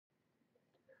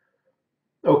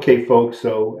Okay, folks,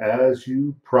 so as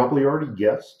you probably already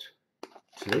guessed,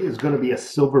 today is going to be a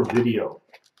silver video.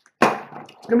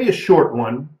 It's going to be a short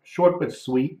one, short but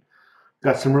sweet.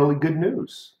 Got some really good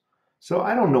news. So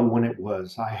I don't know when it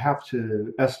was. I have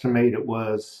to estimate it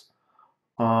was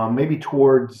maybe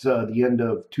towards the end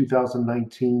of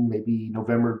 2019, maybe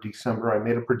November, December. I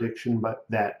made a prediction, but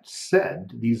that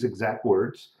said these exact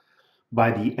words. By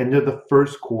the end of the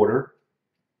first quarter,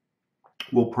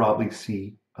 we'll probably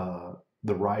see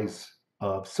the rise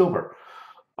of silver.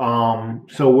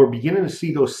 So we're beginning to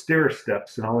see those stair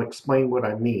steps, and I'll explain what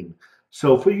I mean.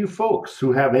 So for you folks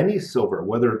who have any silver,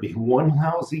 whether it be 1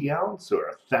 ounce or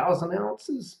 1,000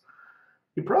 ounces,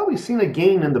 you've probably seen a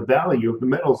gain in the value of the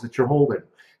metals that you're holding.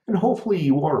 And hopefully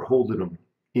you are holding them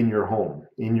in your home,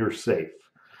 in your safe,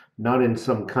 not in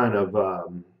some kind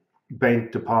of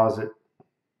bank deposit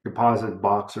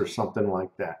box or something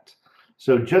like that.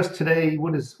 So just today,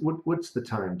 what's the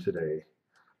time today?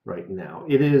 Right now,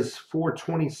 it is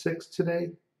 4:26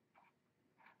 today.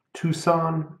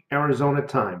 Tucson, Arizona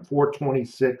time,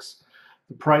 4:26.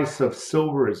 The price of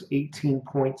silver is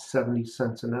 18.70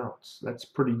 cents an ounce. That's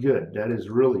pretty good. That is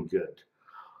really good.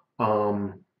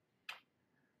 Um,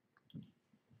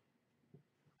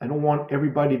 I don't want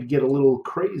everybody to get a little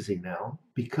crazy now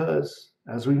because,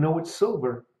 as we know, it's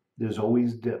silver. There's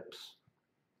always dips.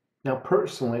 Now,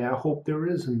 personally, I hope there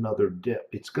is another dip.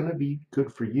 It's going to be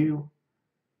good for you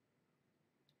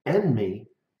and me,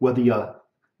 whether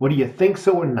you think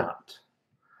so or not.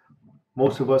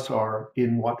 Most of us are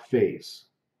in what phase?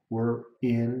 We're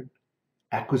in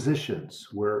acquisitions.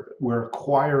 We're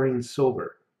acquiring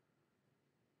silver.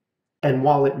 And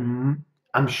while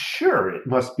I'm sure it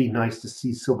must be nice to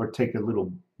see silver take a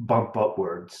little bump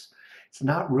upwards, it's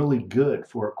not really good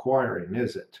for acquiring,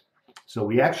 is it? So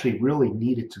we actually really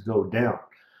need it to go down.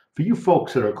 For you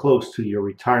folks that are close to your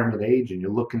retirement age and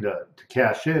you're looking to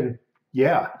cash in,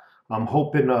 yeah, I'm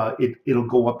hoping it'll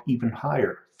go up even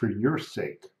higher for your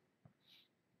sake.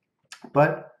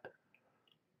 But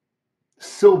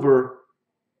silver,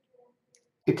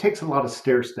 it takes a lot of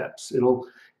stair steps. It'll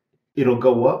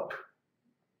go up,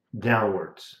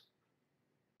 downwards,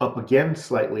 up again,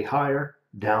 slightly higher,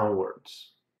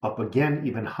 downwards, up again,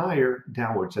 even higher,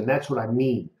 downwards. And that's what I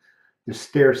mean. The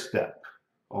stair step,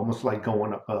 almost like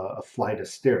going up a flight of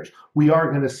stairs. We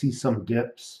are going to see some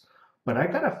dips, but I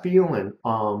got a feeling,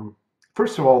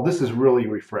 first of all, this is really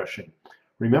refreshing.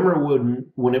 Remember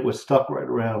when it was stuck right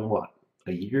around what?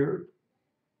 A year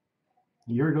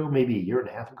ago, maybe a year and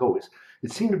a half ago,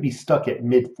 it seemed to be stuck at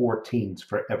mid 14s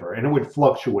forever, and it would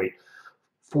fluctuate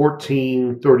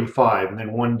 14.35, and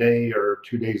then one day or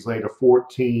 2 days later,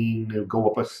 14, it would go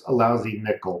up a lousy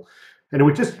nickel. And it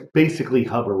would just basically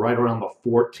hover right around the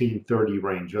 14.30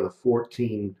 range or the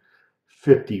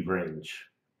 14.50 range.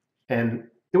 And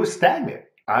it was stagnant.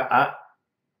 I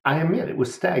admit it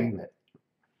was stagnant.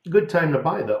 Good time to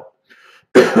buy though.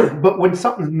 But when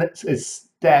something is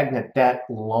stagnant that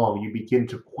long, you begin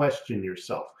to question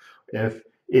yourself if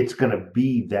it's going to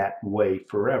be that way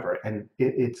forever. And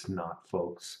it's not,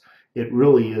 folks. It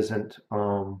really isn't.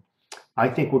 I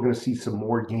think we're going to see some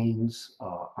more gains.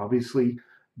 Obviously,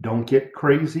 don't get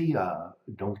crazy.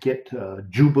 Don't get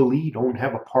jubilee. Don't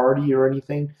have a party or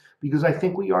anything, because I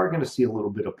think we are going to see a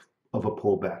little bit of a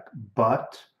pullback.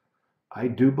 But I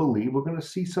do believe we're going to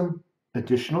see some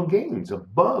additional gains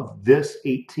above this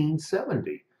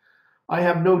 1870. I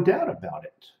have no doubt about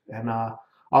it. And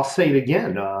I'll say it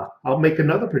again. I'll make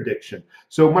another prediction.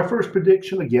 So my first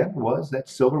prediction again was that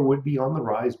silver would be on the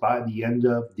rise by the end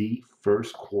of the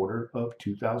first quarter of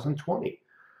 2020.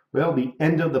 Well, the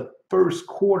end of the first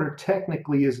quarter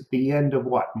technically is the end of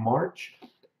what, March?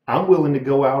 I'm willing to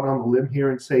go out on the limb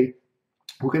here and say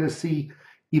we're going to see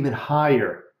even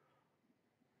higher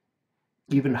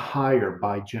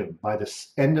by June, by the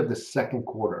end of the second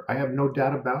quarter. I have no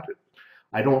doubt about it.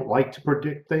 I don't like to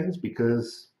predict things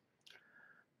because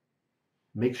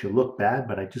it makes you look bad,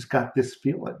 but I just got this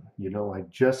feeling. I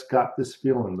just got this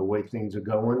feeling the way things are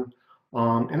going.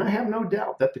 And I have no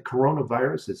doubt that the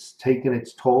coronavirus has taken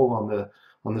its toll on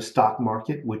the stock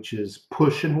market, which is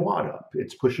pushing what up?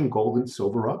 It's pushing gold and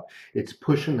silver up. It's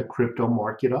pushing the crypto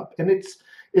market up, and it's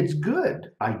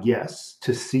good, I guess,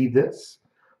 to see this.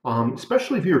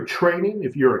 Especially if you're trading,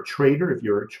 if you're a trader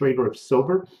of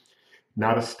silver,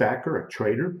 not a stacker, a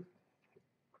trader.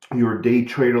 You're a day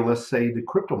trader, let's say the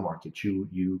crypto market.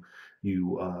 You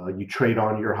trade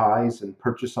on your highs and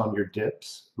purchase on your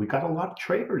dips. We got a lot of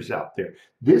traders out there.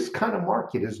 This kind of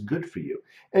market is good for you.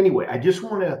 Anyway, I just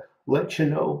want to let you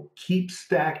know, keep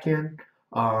stacking.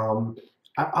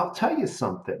 I'll tell you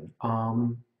something.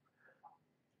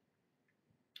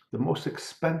 The most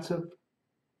expensive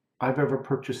I've ever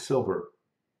purchased silver.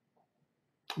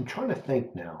 I'm trying to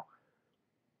think now.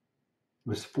 It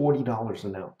was $40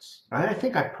 an ounce. I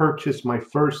think I purchased my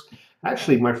first, I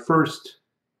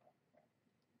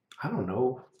don't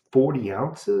know, 40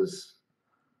 ounces.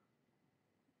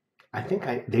 I think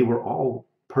they were all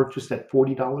purchased at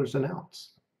 $40 an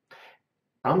ounce.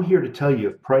 I'm here to tell you,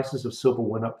 if prices of silver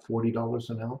went up $40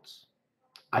 an ounce,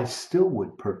 I still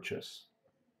would purchase,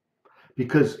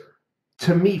 because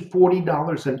to me,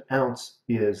 $40 an ounce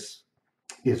is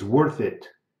worth it,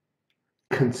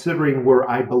 considering where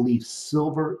I believe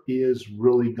silver is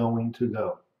really going to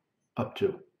go up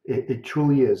to. It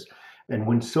truly is. And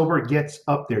when silver gets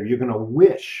up there, you're going to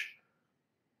wish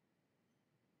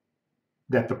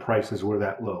that the prices were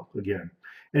that low again.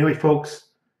 Anyway, folks,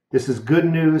 this is good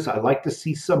news. I like to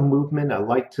see some movement. I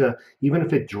like to, even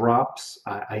if it drops,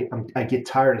 I get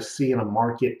tired of seeing a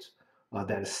market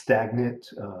that is stagnant.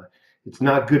 It's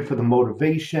not good for the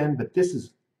motivation, but this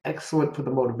is excellent for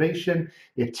the motivation.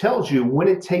 It tells you when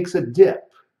it takes a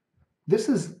dip. This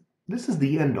is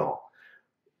the end all.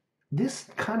 This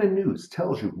kind of news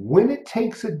tells you when it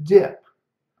takes a dip,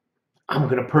 I'm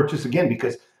going to purchase again,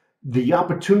 because the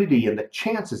opportunity and the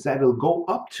chances that it'll go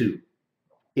up to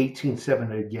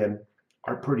 1870 again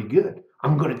are pretty good.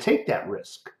 I'm going to take that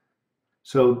risk.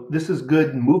 So this is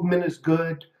good. Movement is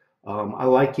good. I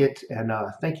like it. And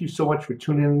thank you so much for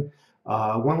tuning in.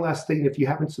 One last thing, if you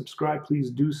haven't subscribed,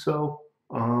 please do so.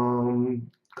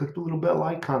 Click the little bell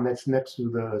icon that's next to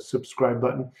the subscribe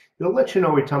button. It'll let you know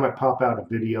every time I pop out a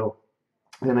video.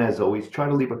 And as always, try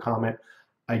to leave a comment.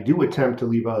 I do attempt to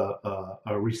leave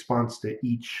a response to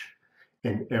each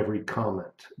and every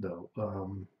comment, though.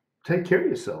 Take care of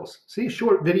yourselves. See, a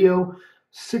short video,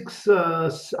 I'm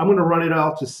going to run it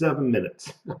out to 7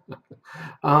 minutes.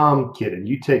 I'm kidding.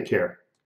 You take care.